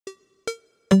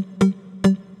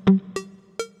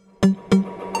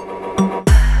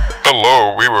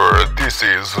Hello viewer, this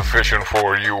is Fashion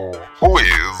for You. Who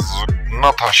is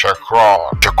Natasha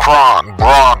Kron? The crown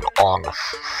born on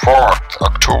 4th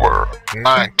October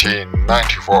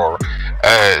 1994,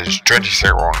 age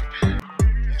 27.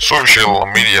 Social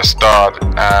media star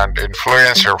and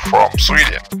influencer from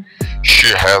Sweden. She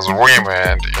has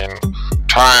remained in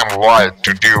time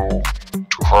due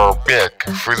to her big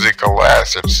physical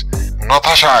assets.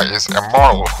 Natasha is a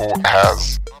model who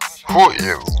is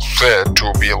said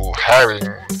to be having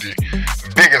the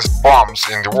biggest bumps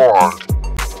in the world.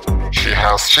 She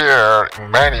has shared in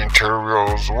many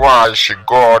interviews why she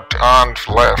got and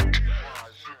left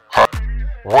her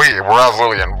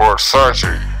Brazilian birth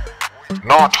surgery.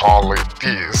 Not only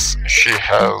this, she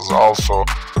has also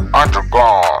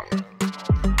undergone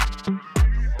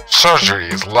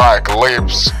surgeries like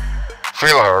lips,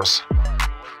 fillers,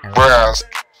 breast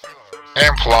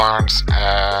implants,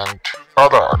 and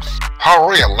others.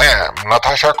 Her real name,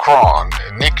 Natasha Kron,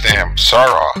 nickname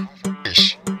Sarah,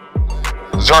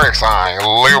 zodiac sign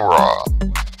Libra,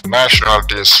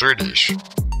 nationality Swedish,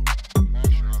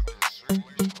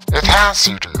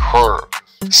 ethnicity her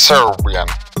Serbian,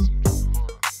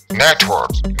 net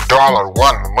worth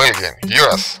 $1 million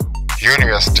US,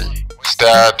 university,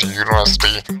 state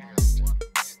university,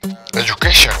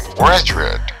 education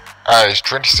graduate, age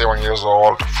 27 years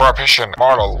old, profession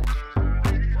model,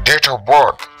 date of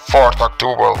birth 4th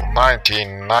October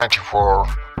 1994,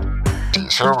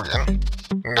 Serbian,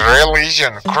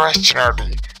 religion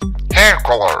Christianity, hair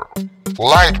color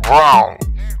light brown,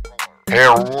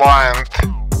 hair length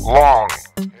long,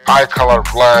 eye color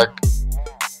black,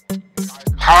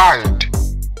 height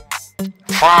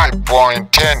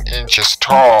 5.10 inches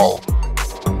tall,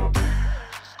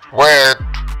 weight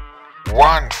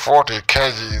 140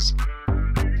 kgs.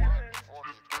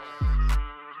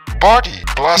 Body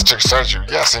plastic surgery,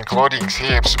 yes, including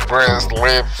hips, breast,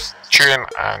 lips, chin,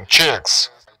 and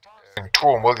cheeks. In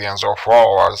 2 million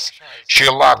followers, she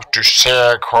loves to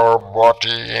shake her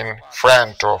body in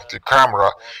front of the camera.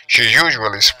 She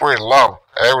usually spreads love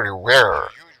everywhere.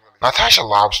 Natasha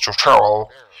loves to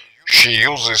travel. She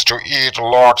uses to eat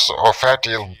lots of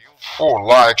fatty food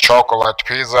like chocolate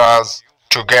pizzas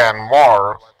to gain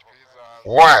more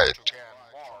weight.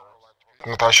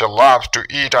 Natasha loves to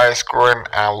eat ice cream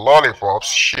and lollipops.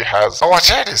 She has about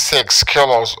 86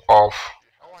 kilos of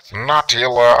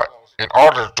Nutella in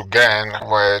order to gain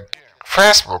weight.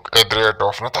 Facebook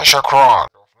 @ Natasha Kron,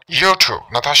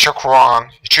 YouTube Natasha Kron,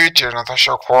 Twitter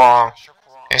Natasha Kron,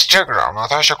 Instagram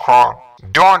Natasha Kron.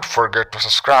 Don't forget to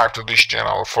subscribe to this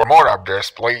channel for more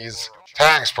updates, please.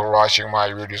 Thanks for watching my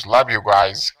videos. Love you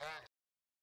guys.